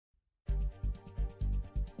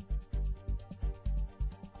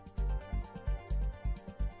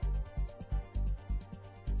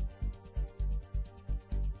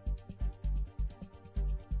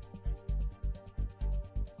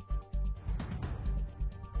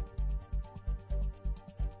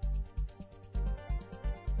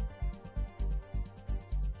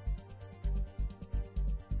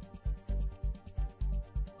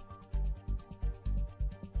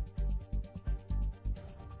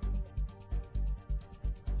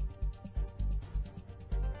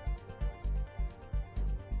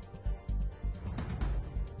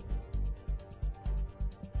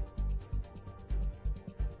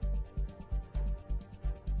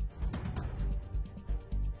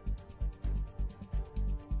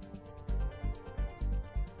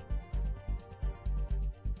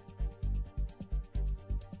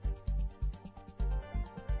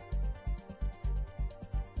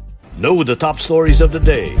Know the top stories of the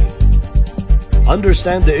day.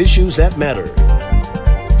 Understand the issues that matter.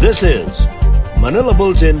 This is Manila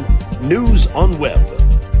Bulletin News on Web.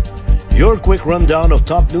 Your quick rundown of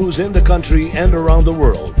top news in the country and around the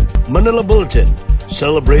world. Manila Bulletin,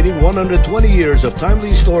 celebrating 120 years of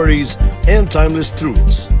timely stories and timeless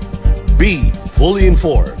truths. Be fully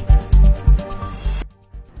informed.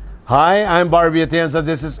 Hi, I'm Barbie Atienza.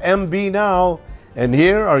 This is MB Now, and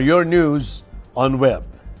here are your news on Web.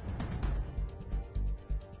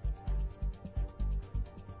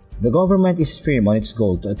 The government is firm on its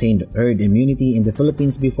goal to attain herd immunity in the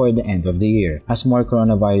Philippines before the end of the year. As more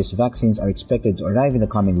coronavirus vaccines are expected to arrive in the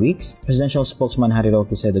coming weeks, presidential spokesman Harry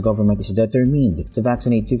Roque said the government is determined to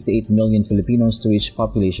vaccinate 58 million Filipinos to reach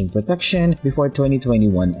population protection before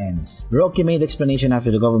 2021 ends. Roque made explanation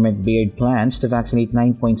after the government bared plans to vaccinate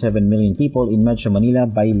 9.7 million people in Metro Manila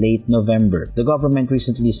by late November. The government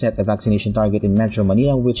recently set a vaccination target in Metro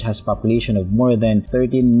Manila, which has population of more than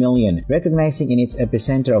 13 million, recognizing in its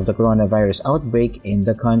epicenter of the coronavirus outbreak in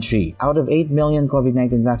the country. Out of 8 million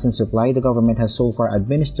COVID-19 vaccine supply, the government has so far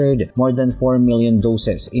administered more than 4 million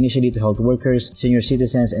doses, initially to health workers, senior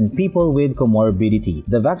citizens, and people with comorbidity.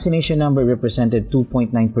 The vaccination number represented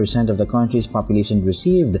 2.9% of the country's population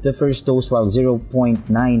received the first dose, while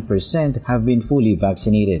 0.9% have been fully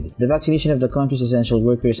vaccinated. The vaccination of the country's essential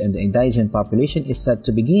workers and the indigent population is set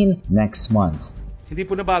to begin next month. Hindi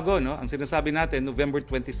po nabago, no? Ang sinasabi natin, November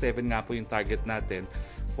 27 nga po yung target natin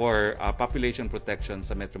for population protection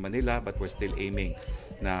sa Metro Manila, but we're still aiming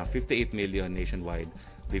na 58 million nationwide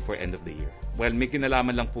before end of the year. Well, may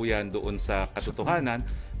kinalaman lang po yan doon sa katotohanan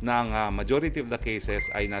ng majority of the cases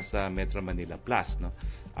ay nasa Metro Manila plus, no?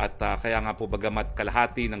 At kaya nga po bagamat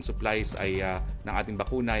kalahati ng supplies ay ng ating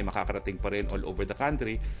bakuna ay makakarating pa rin all over the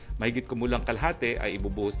country, mahigit kumulang kalahati ay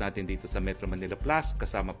ibubuhos natin dito sa Metro Manila Plus,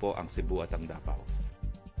 kasama po ang Cebu at ang Davao.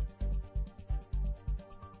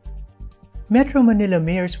 Metro Manila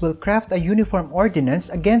mayors will craft a uniform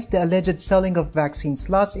ordinance against the alleged selling of vaccine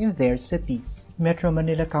slots in their cities. Metro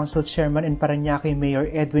Manila Council Chairman and Parañaque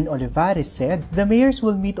Mayor Edwin Olivares said the mayors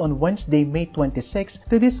will meet on Wednesday, May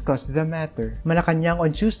 26 to discuss the matter. Malacanang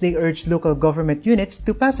on Tuesday urged local government units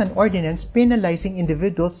to pass an ordinance penalizing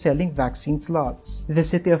individuals selling vaccine slots. The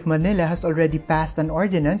City of Manila has already passed an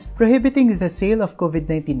ordinance prohibiting the sale of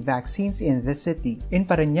COVID-19 vaccines in the city. In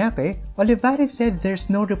Parañaque, Olivares said there's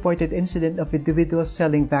no reported incident of individuals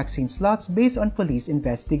selling vaccine slots based on police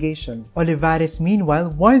investigation. Olivares meanwhile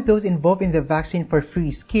warned those involved in the Vaccine for Free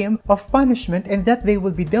scheme of punishment and that they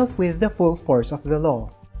will be dealt with the full force of the law.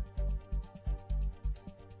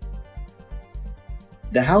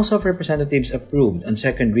 The House of Representatives approved on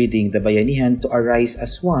second reading the Bayanihan to Arise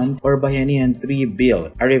as One or Bayanihan 3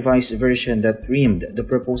 bill, a revised version that trimmed the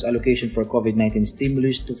proposed allocation for COVID-19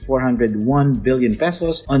 stimulus to 401 billion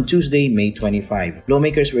pesos on Tuesday, May 25.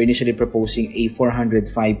 Lawmakers were initially proposing a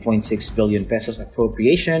 405.6 billion pesos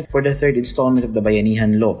appropriation for the third installment of the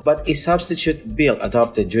Bayanihan law, but a substitute bill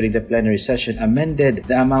adopted during the plenary session amended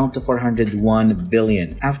the amount to 401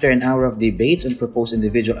 billion. After an hour of debates on proposed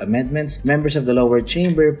individual amendments, members of the lower chamber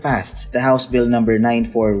passed the House Bill number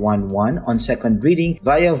 9411 on second reading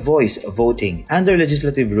via voice voting. Under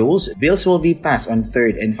legislative rules, bills will be passed on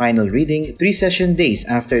third and final reading 3 session days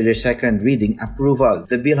after their second reading approval.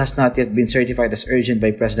 The bill has not yet been certified as urgent by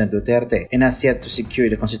President Duterte and has yet to secure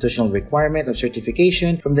the constitutional requirement of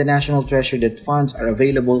certification from the National Treasury that funds are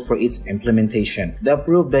available for its implementation. The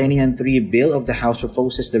approved Bayanihan 3 bill of the House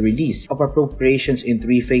proposes the release of appropriations in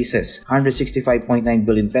 3 phases: 165.9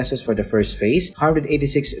 billion pesos for the first phase, 186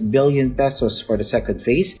 billion pesos for the second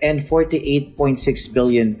phase, and 48.6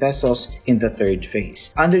 billion pesos in the third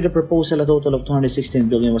phase. Under the proposal, a total of 216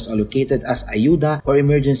 billion was allocated as ayuda or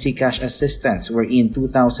emergency cash assistance, wherein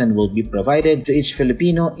 2,000 will be provided to each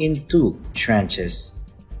Filipino in 2 tranches.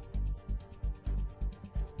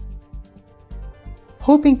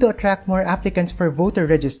 Hoping to attract more applicants for voter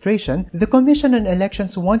registration, the Commission on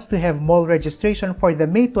Elections wants to have mall registration for the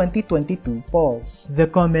May 2022 polls. The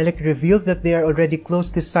COMELEC revealed that they are already close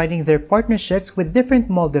to signing their partnerships with different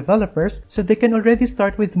mall developers so they can already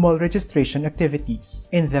start with mall registration activities.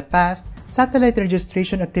 In the past, satellite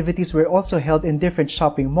registration activities were also held in different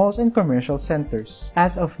shopping malls and commercial centers.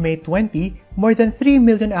 As of May 20, more than 3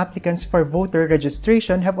 million applicants for voter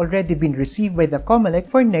registration have already been received by the COMELEC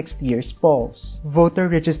for next year's polls. Voter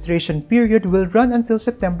registration period will run until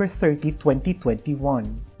September 30,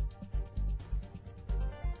 2021.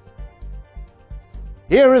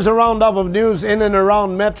 Here is a roundup of news in and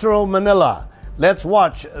around Metro Manila. Let's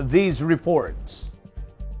watch these reports.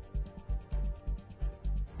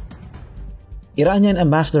 Iranian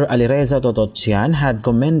Ambassador Alireza Tototsyan had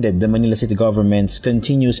commended the Manila City government's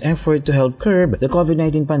continuous effort to help curb the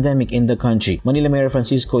COVID-19 pandemic in the country. Manila Mayor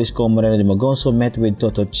Francisco Isko Moreno de Magoso met with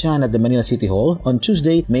Tototsyan at the Manila City Hall on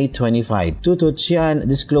Tuesday, May 25. Tototsyan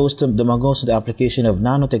disclosed to de Magoso the application of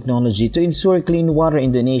nanotechnology to ensure clean water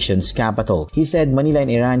in the nation's capital. He said Manila and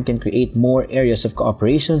Iran can create more areas of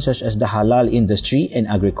cooperation such as the halal industry and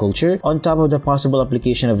agriculture, on top of the possible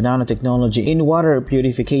application of nanotechnology in water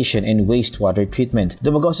purification and wastewater treatment. De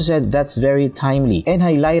Magoso said that's very timely and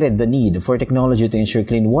highlighted the need for technology to ensure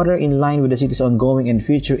clean water in line with the city's ongoing and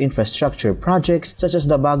future infrastructure projects such as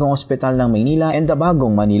the Bagong Hospital ng Maynila and the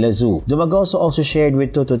Bagong Manila Zoo. De Magoso also shared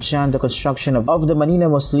with Tototsyan the construction of the Manila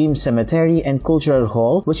Muslim Cemetery and Cultural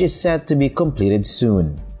Hall, which is set to be completed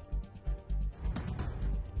soon.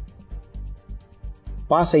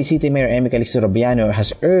 Pasay City Mayor Emmy Calixto Robiano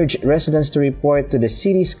has urged residents to report to the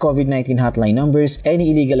city's COVID-19 hotline numbers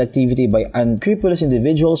any illegal activity by unscrupulous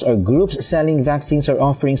individuals or groups selling vaccines or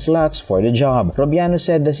offering slots for the job. Robiano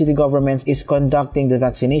said the city government is conducting the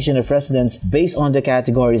vaccination of residents based on the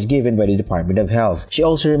categories given by the Department of Health. She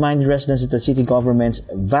also reminded residents that the city government's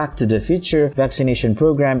Vac to the Future vaccination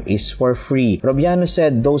program is for free. Robiano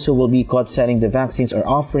said those who will be caught selling the vaccines or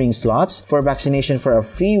offering slots for vaccination for a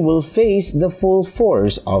fee will face the full force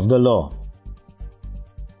of the law.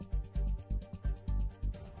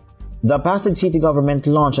 The Pasig City government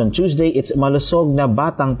launched on Tuesday its Malusog na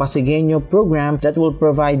Batang Pasigueño program that will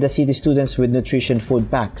provide the city students with nutrition food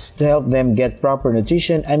packs to help them get proper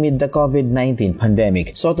nutrition amid the COVID-19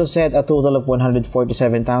 pandemic. Soto said a total of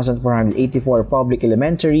 147,484 public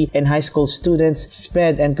elementary and high school students,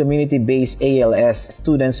 SPED and community-based ALS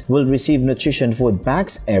students will receive nutrition food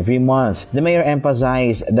packs every month. The mayor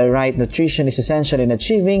emphasized the right nutrition is essential in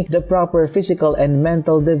achieving the proper physical and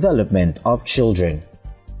mental development of children.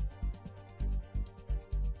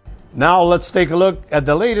 Now let's take a look at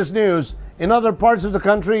the latest news in other parts of the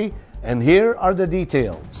country, and here are the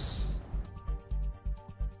details.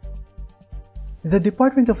 The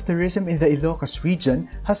Department of Tourism in the Ilocos region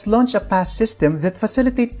has launched a pass system that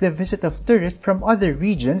facilitates the visit of tourists from other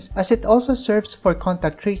regions, as it also serves for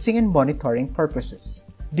contact tracing and monitoring purposes.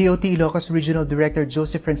 DOT Ilocos Regional Director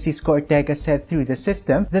Joseph Francisco Ortega said through the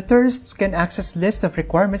system, the tourists can access lists of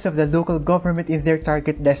requirements of the local government in their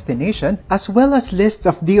target destination, as well as lists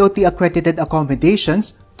of DOT-accredited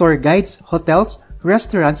accommodations, tour guides, hotels,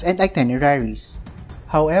 restaurants, and itineraries.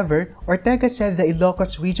 However, Ortega said the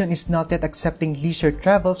Ilocos region is not yet accepting leisure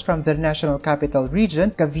travels from the National Capital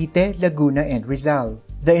Region, Cavite, Laguna, and Rizal.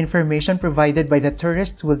 The information provided by the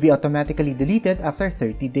tourists will be automatically deleted after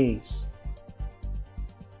 30 days.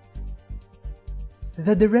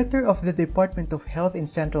 The director of the Department of Health in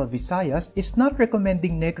Central Visayas is not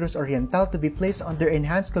recommending Negros Oriental to be placed under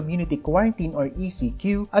Enhanced Community Quarantine or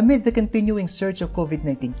ECQ amid the continuing surge of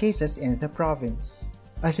COVID-19 cases in the province.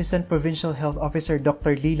 Assistant Provincial Health Officer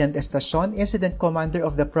Dr. Leland Estacion, Incident Commander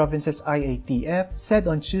of the province's IATF, said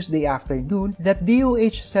on Tuesday afternoon that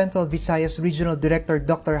DOH Central Visayas Regional Director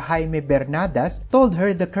Dr. Jaime Bernadas told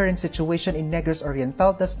her the current situation in Negros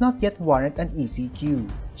Oriental does not yet warrant an ECQ.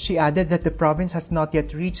 She added that the province has not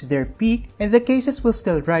yet reached their peak and the cases will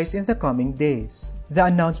still rise in the coming days. The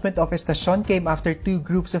announcement of Estacion came after two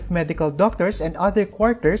groups of medical doctors and other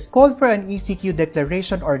quarters called for an ECQ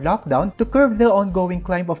declaration or lockdown to curb the ongoing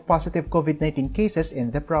climb of positive COVID-19 cases in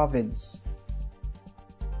the province.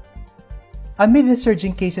 Amid the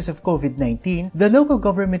surging cases of COVID-19, the local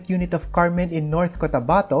government unit of Carmen in North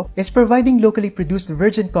Cotabato is providing locally produced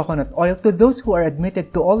virgin coconut oil to those who are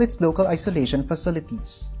admitted to all its local isolation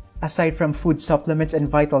facilities. Aside from food supplements and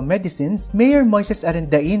vital medicines, Mayor Moises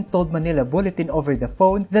Arendain told Manila Bulletin over the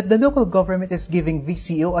phone that the local government is giving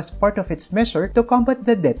VCO as part of its measure to combat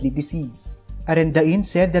the deadly disease. Arendain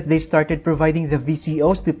said that they started providing the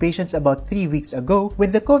VCOs to patients about 3 weeks ago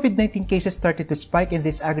when the COVID-19 cases started to spike in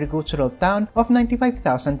this agricultural town of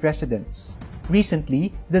 95,000 residents.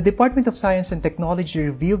 Recently, the Department of Science and Technology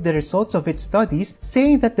revealed the results of its studies,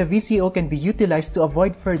 saying that the VCO can be utilized to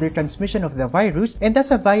avoid further transmission of the virus and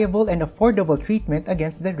as a viable and affordable treatment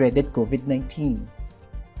against the dreaded COVID-19.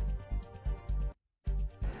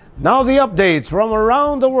 Now the updates from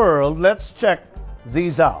around the world. Let's check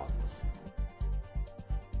these out.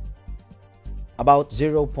 About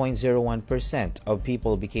 0.01% of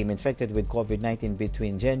people became infected with COVID-19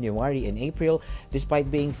 between January and April despite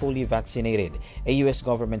being fully vaccinated. A U.S.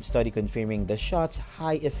 government study confirming the shot's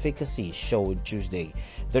high efficacy showed Tuesday.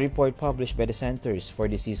 The report published by the Centers for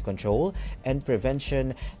Disease Control and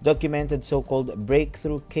Prevention documented so-called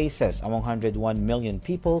breakthrough cases among 101 million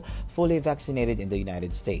people fully vaccinated in the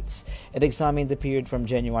United States. It examined the period from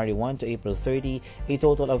January 1 to April 30. A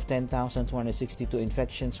total of 10,262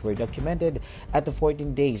 infections were documented at the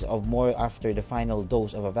 14 days or more after the final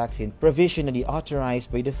dose of a vaccine provisionally authorized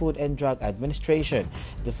by the Food and Drug Administration,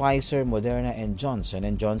 the Pfizer, Moderna, and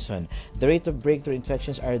Johnson & Johnson. The rate of breakthrough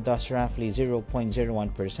infections are thus roughly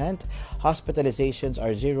 0.01%, hospitalizations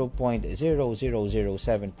are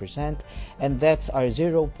 0.0007%, and deaths are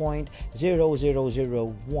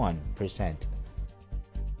 0.0001%.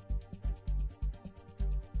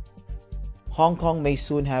 Hong Kong may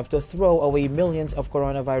soon have to throw away millions of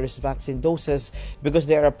coronavirus vaccine doses because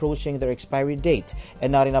they are approaching their expiry date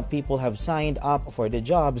and not enough people have signed up for the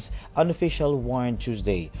jobs, an official warned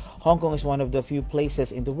Tuesday. Hong Kong is one of the few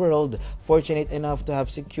places in the world fortunate enough to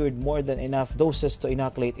have secured more than enough doses to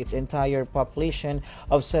inoculate its entire population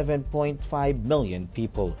of 7.5 million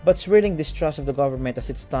people. But swirling distrust of the government as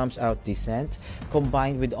it stamps out dissent,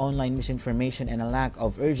 combined with online misinformation and a lack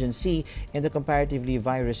of urgency in the comparatively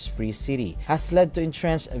virus-free city, has led to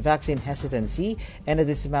entrenched vaccine hesitancy and a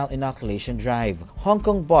dismal inoculation drive. Hong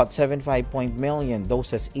Kong bought 75 million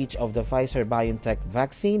doses each of the Pfizer-BioNTech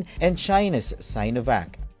vaccine and China's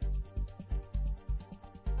Sinovac.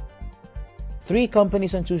 3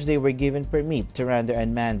 companies on Tuesday were given permit to run their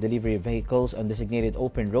unmanned delivery vehicles on designated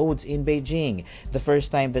open roads in Beijing, the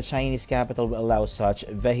first time the Chinese capital will allow such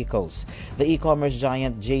vehicles. The e-commerce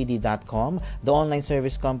giant JD.com, the online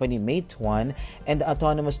service company Meituan, and the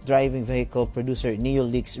autonomous driving vehicle producer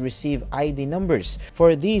Neolix receive ID numbers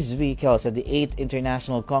for these vehicles at the 8th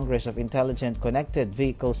International Congress of Intelligent Connected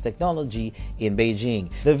Vehicles Technology in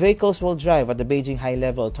Beijing. The vehicles will drive at the Beijing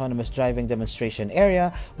High-Level Autonomous Driving Demonstration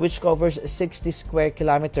Area, which covers 60 square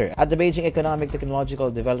kilometers at the Beijing Economic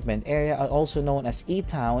Technological Development Area, also known as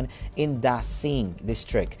E-Town, in Daxing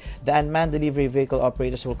District. The unmanned delivery vehicle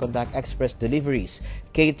operators will conduct express deliveries,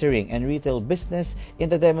 catering, and retail business in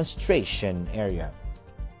the demonstration area.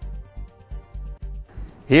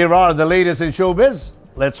 Here are the latest in showbiz.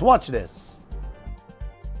 Let's watch this.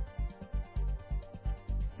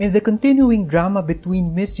 In the continuing drama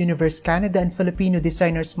between Miss Universe Canada and Filipino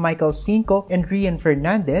designers Michael Cinco and Rian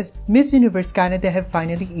Fernandez, Miss Universe Canada have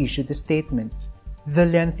finally issued a statement. The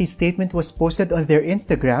lengthy statement was posted on their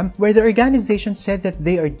Instagram, where the organization said that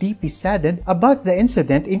they are deeply saddened about the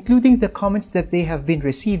incident, including the comments that they have been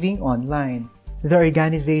receiving online. The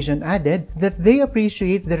organization added that they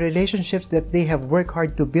appreciate the relationships that they have worked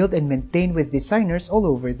hard to build and maintain with designers all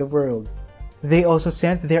over the world. They also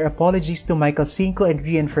sent their apologies to Michael Cinco and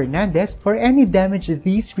Rian Fernandez for any damage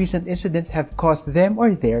these recent incidents have caused them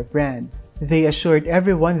or their brand. They assured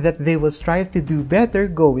everyone that they will strive to do better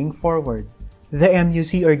going forward. The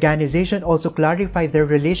MUC organization also clarified their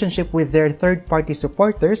relationship with their third-party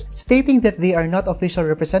supporters, stating that they are not official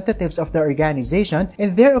representatives of the organization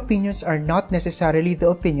and their opinions are not necessarily the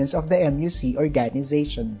opinions of the MUC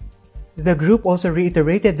organization. The group also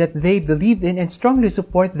reiterated that they believe in and strongly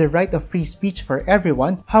support the right of free speech for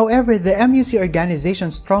everyone. However, the MUC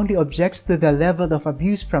organization strongly objects to the level of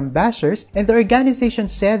abuse from bashers, and the organization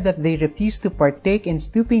said that they refuse to partake in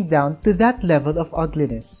stooping down to that level of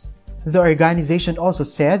ugliness. The organization also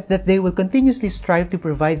said that they will continuously strive to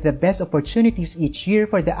provide the best opportunities each year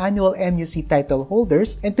for the annual MUC title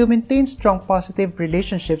holders and to maintain strong positive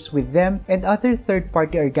relationships with them and other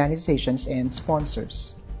third-party organizations and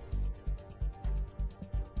sponsors.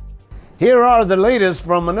 Here are the latest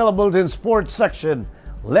from Manila Bulletin Sports section.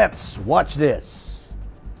 Let's watch this.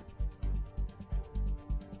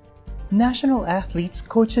 National athletes,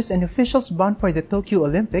 coaches, and officials bound for the Tokyo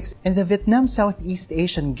Olympics and the Vietnam Southeast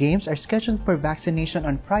Asian Games are scheduled for vaccination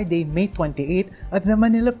on Friday, May 28 at the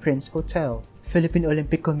Manila Prince Hotel. Philippine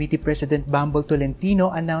Olympic Committee President Bambol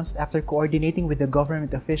Tolentino announced after coordinating with the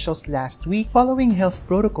government officials last week following health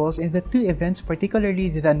protocols in the 2 events, particularly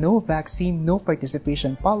the no vaccine, no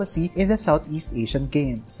participation policy in the Southeast Asian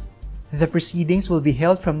Games. The proceedings will be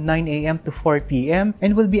held from 9 a.m. to 4 p.m.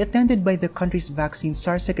 and will be attended by the country's Vaccine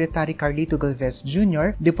SAR Secretary Carlito Galvez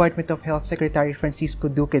Jr., Department of Health Secretary Francisco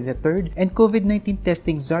Duque III, and COVID-19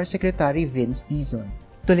 Testing SAR Secretary Vince Dizon.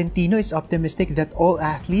 Tolentino is optimistic that all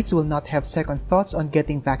athletes will not have second thoughts on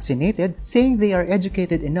getting vaccinated, saying they are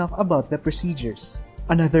educated enough about the procedures.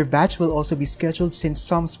 Another batch will also be scheduled since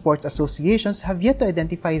some sports associations have yet to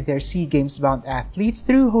identify their SEA Games-bound athletes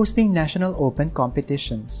through hosting national open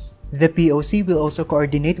competitions. The POC will also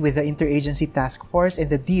coordinate with the Interagency Task Force and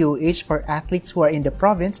the DOH for athletes who are in the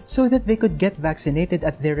province so that they could get vaccinated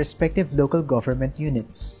at their respective local government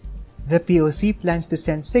units. The POC plans to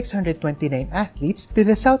send 629 athletes to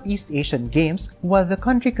the Southeast Asian Games, while the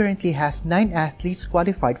country currently has 9 athletes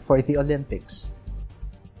qualified for the Olympics.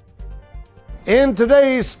 In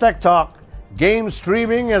today's Tech Talk, game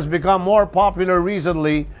streaming has become more popular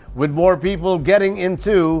recently, with more people getting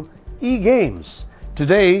into e-games.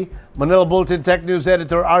 Today, Manila Bulletin Tech News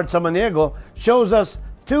editor Art Samaniego shows us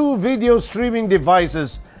 2 video streaming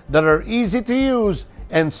devices that are easy to use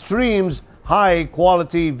and streams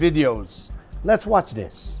high-quality videos. Let's watch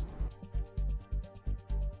this.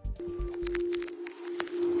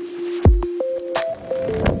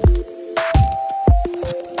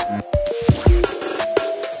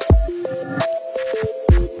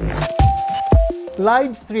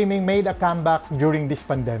 Live streaming made a comeback during this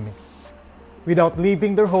pandemic. Without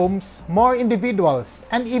leaving their homes, more individuals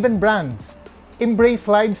and even brands embrace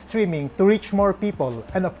live streaming to reach more people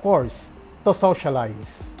and, of course, to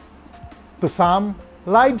socialize. To some,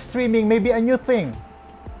 live streaming may be a new thing,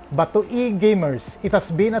 but to e-gamers, it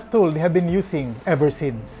has been a tool they have been using ever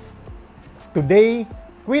since. Today,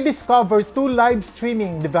 we discover 2 live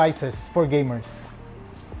streaming devices for gamers.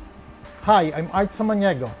 Hi, I'm Art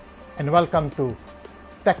Samaniego, and welcome to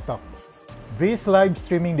Tech Talk. These live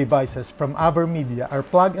streaming devices from AverMedia are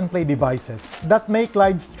plug-and-play devices that make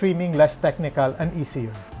live streaming less technical and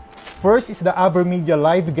easier. First is the AverMedia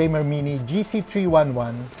Live Gamer Mini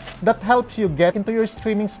GC311 that helps you get into your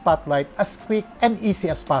streaming spotlight as quick and easy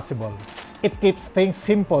as possible. It keeps things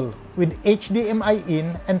simple with HDMI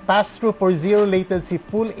in and pass-through for zero latency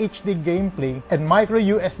full HD gameplay and micro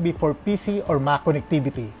USB for PC or Mac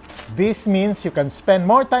connectivity. This means you can spend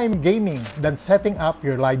more time gaming than setting up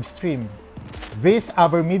your live stream. These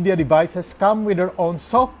AverMedia devices come with their own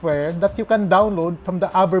software that you can download from the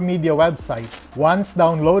AverMedia website. Once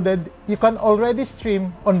downloaded, you can already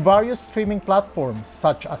stream on various streaming platforms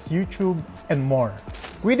such as YouTube and more.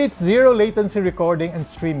 With its zero latency recording and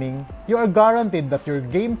streaming, you are guaranteed that your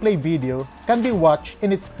gameplay video can be watched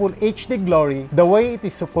in its full HD glory the way it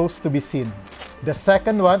is supposed to be seen. The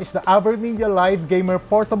second one is the AverMedia Live Gamer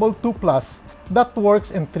Portable 2 Plus that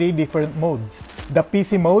works in 3 different modes. The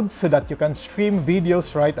PC mode so that you can stream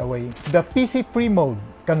videos right away. The PC Pre mode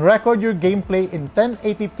can record your gameplay in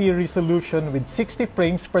 1080p resolution with 60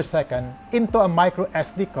 frames per second into a micro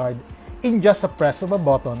SD card in just a press of a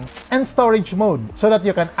button, and storage mode so that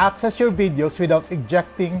you can access your videos without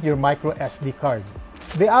ejecting your micro SD card.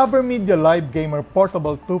 The AverMedia Live Gamer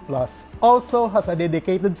Portable 2 Plus also has a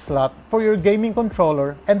dedicated slot for your gaming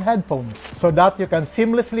controller and headphones so that you can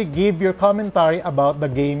seamlessly give your commentary about the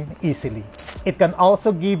game easily. It can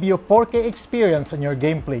also give you 4K experience on your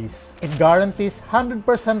gameplays. It guarantees 100%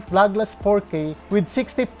 lagless 4K with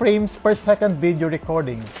 60 frames per second video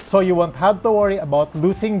recording, so you won't have to worry about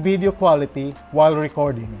losing video quality while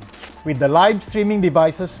recording. With the live streaming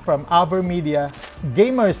devices from AverMedia,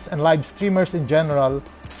 gamers and live streamers in general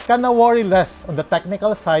can now worry less on the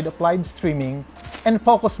technical side of live streaming and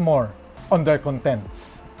focus more on their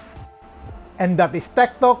contents. And that is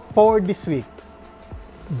Tech Talk for this week.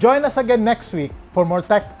 Join us again next week for more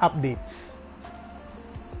tech updates.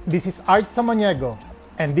 This is Art Samaniego,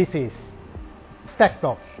 and this is Tech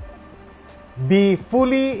Talk. Be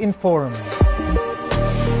fully informed.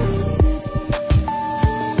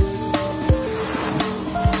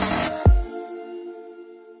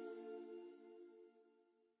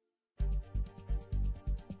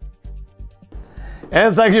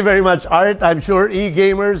 And thank you very much, Art. I'm sure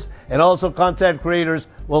e-gamers and also content creators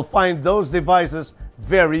will find those devices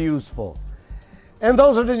very useful. And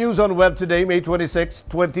those are the news on web today, May 26,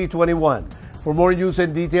 2021. For more news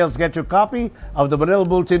and details, get your copy of the Manila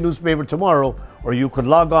Bulletin newspaper tomorrow, or you could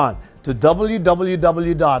log on to www.mb.com.ph,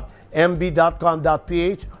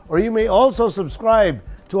 or you may also subscribe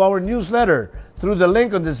to our newsletter through the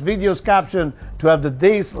link on this video's caption to have the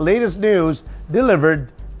day's latest news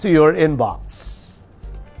delivered to your inbox.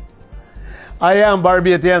 I am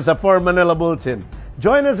Barbie Atienza for Manila Bulletin.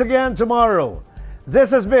 Join us again tomorrow.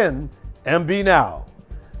 This has been MB Now.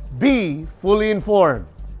 Be fully informed.